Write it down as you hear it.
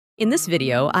In this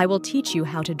video, I will teach you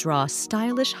how to draw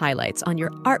stylish highlights on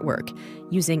your artwork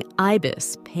using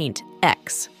Ibis Paint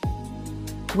X.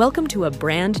 Welcome to a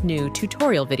brand new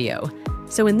tutorial video.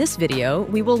 So in this video,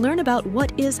 we will learn about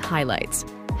what is highlights,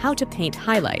 how to paint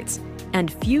highlights,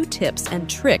 and few tips and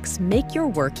tricks make your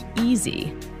work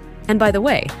easy. And by the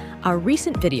way, our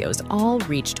recent videos all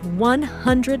reached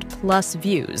 100 plus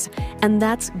views, and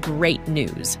that's great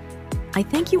news. I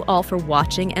thank you all for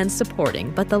watching and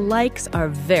supporting, but the likes are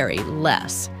very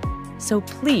less. So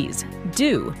please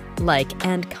do like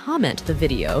and comment the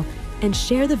video and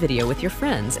share the video with your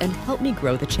friends and help me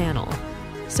grow the channel.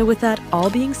 So with that all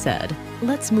being said,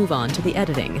 let's move on to the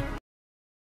editing.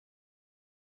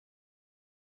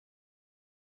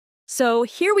 So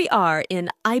here we are in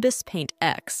Ibis Paint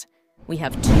X. We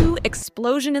have two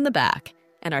explosion in the back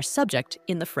and our subject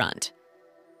in the front.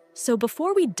 So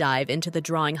before we dive into the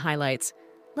drawing highlights,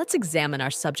 let's examine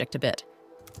our subject a bit.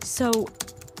 So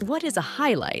what is a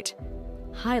highlight?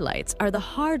 Highlights are the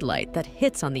hard light that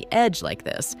hits on the edge like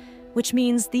this, which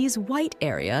means these white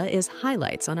area is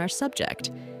highlights on our subject.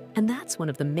 And that's one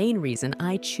of the main reasons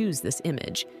I choose this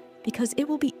image, because it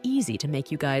will be easy to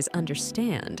make you guys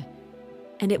understand.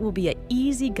 And it will be an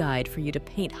easy guide for you to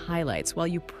paint highlights while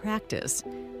you practice.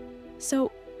 So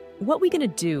what we're gonna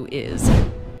do is,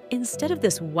 instead of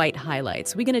this white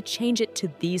highlights, we're gonna change it to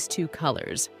these two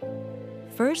colors.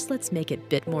 First, let's make it a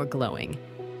bit more glowing.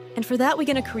 And for that, we're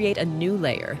gonna create a new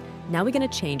layer. Now we're gonna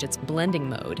change its blending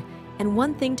mode. And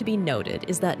one thing to be noted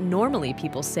is that normally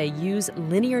people say use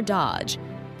linear dodge,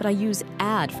 but I use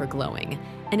add for glowing,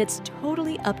 and it's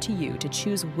totally up to you to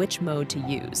choose which mode to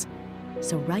use.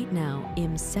 So right now,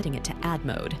 I'm setting it to add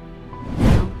mode.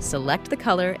 Now, select the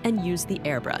color and use the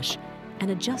airbrush, and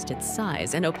adjust its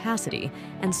size and opacity,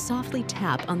 and softly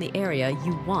tap on the area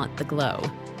you want the glow.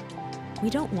 We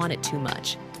don't want it too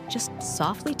much, just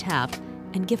softly tap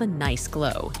and give a nice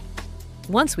glow.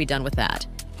 Once we're done with that,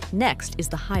 next is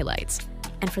the highlights,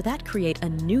 and for that create a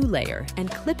new layer and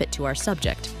clip it to our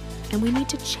subject, and we need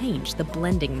to change the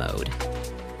blending mode.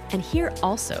 And here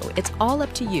also, it's all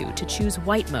up to you to choose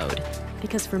white mode,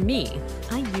 because for me,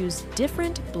 I use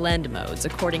different blend modes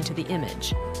according to the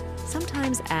image.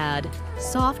 Sometimes add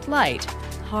soft light,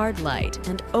 hard light,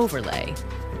 and overlay.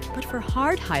 But for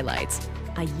hard highlights,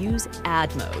 I use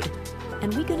add mode.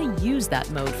 And we're gonna use that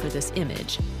mode for this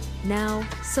image. Now,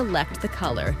 select the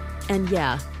color. And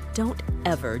yeah, don't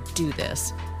ever do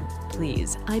this.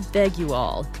 Please, I beg you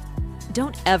all.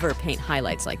 Don't ever paint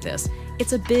highlights like this.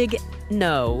 It's a big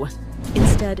no.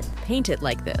 Instead, paint it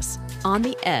like this, on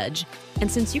the edge. And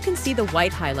since you can see the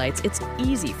white highlights, it's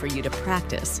easy for you to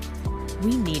practice.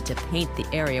 We need to paint the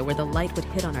area where the light would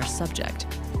hit on our subject.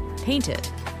 Paint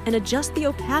it, and adjust the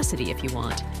opacity if you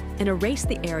want, and erase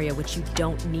the area which you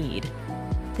don't need.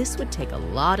 This would take a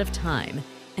lot of time,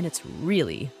 and it's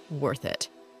really worth it.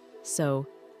 So,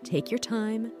 take your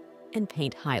time and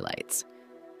paint highlights.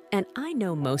 And I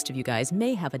know most of you guys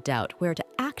may have a doubt where to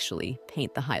actually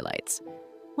paint the highlights.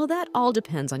 Well, that all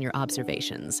depends on your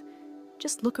observations.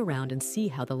 Just look around and see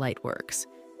how the light works.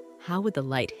 How would the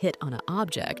light hit on an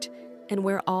object, and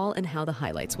where all and how the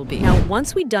highlights will be. Now,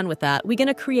 once we're done with that, we're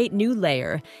gonna create new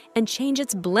layer and change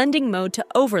its blending mode to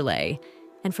overlay.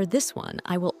 And for this one,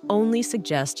 I will only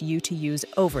suggest you to use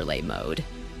overlay mode.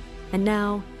 And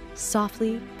now,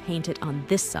 softly paint it on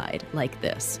this side like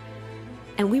this.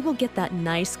 And we will get that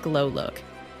nice glow look.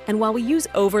 And while we use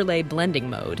overlay blending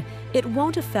mode, it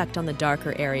won't affect on the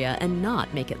darker area and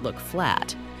not make it look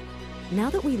flat. Now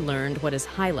that we learned what is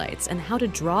highlights and how to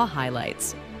draw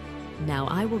highlights, now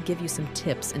I will give you some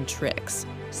tips and tricks.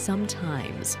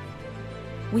 Sometimes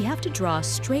we have to draw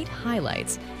straight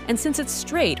highlights, and since it's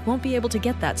straight, won't be able to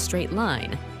get that straight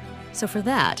line. So for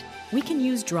that, we can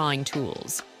use drawing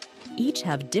tools. Each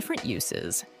have different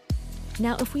uses.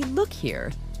 Now if we look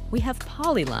here, we have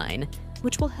polyline,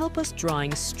 which will help us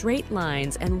drawing straight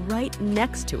lines, and right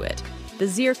next to it,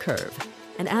 Bezier curve.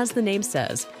 And as the name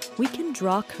says, we can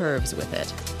draw curves with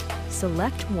it.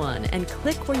 Select one and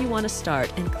click where you want to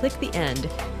start and click the end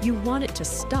you want it to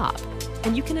stop.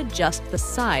 And you can adjust the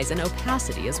size and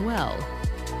opacity as well.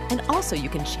 And also you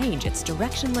can change its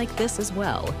direction like this as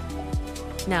well.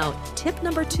 Now, tip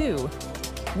number 2,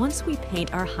 once we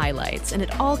paint our highlights and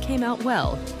it all came out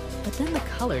well, but then the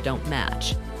color don't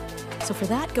match. So for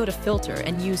that, go to filter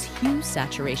and use hue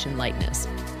saturation lightness,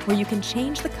 where you can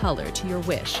change the color to your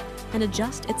wish and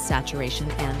adjust its saturation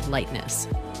and lightness.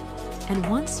 And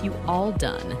once you all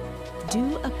done,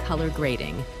 do a color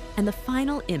grading, and the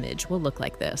final image will look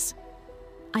like this.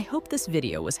 I hope this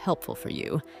video was helpful for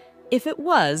you. If it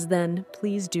was, then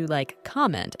please do like,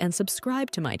 comment, and subscribe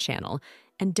to my channel,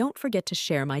 and don't forget to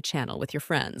share my channel with your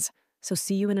friends. So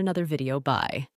see you in another video. Bye.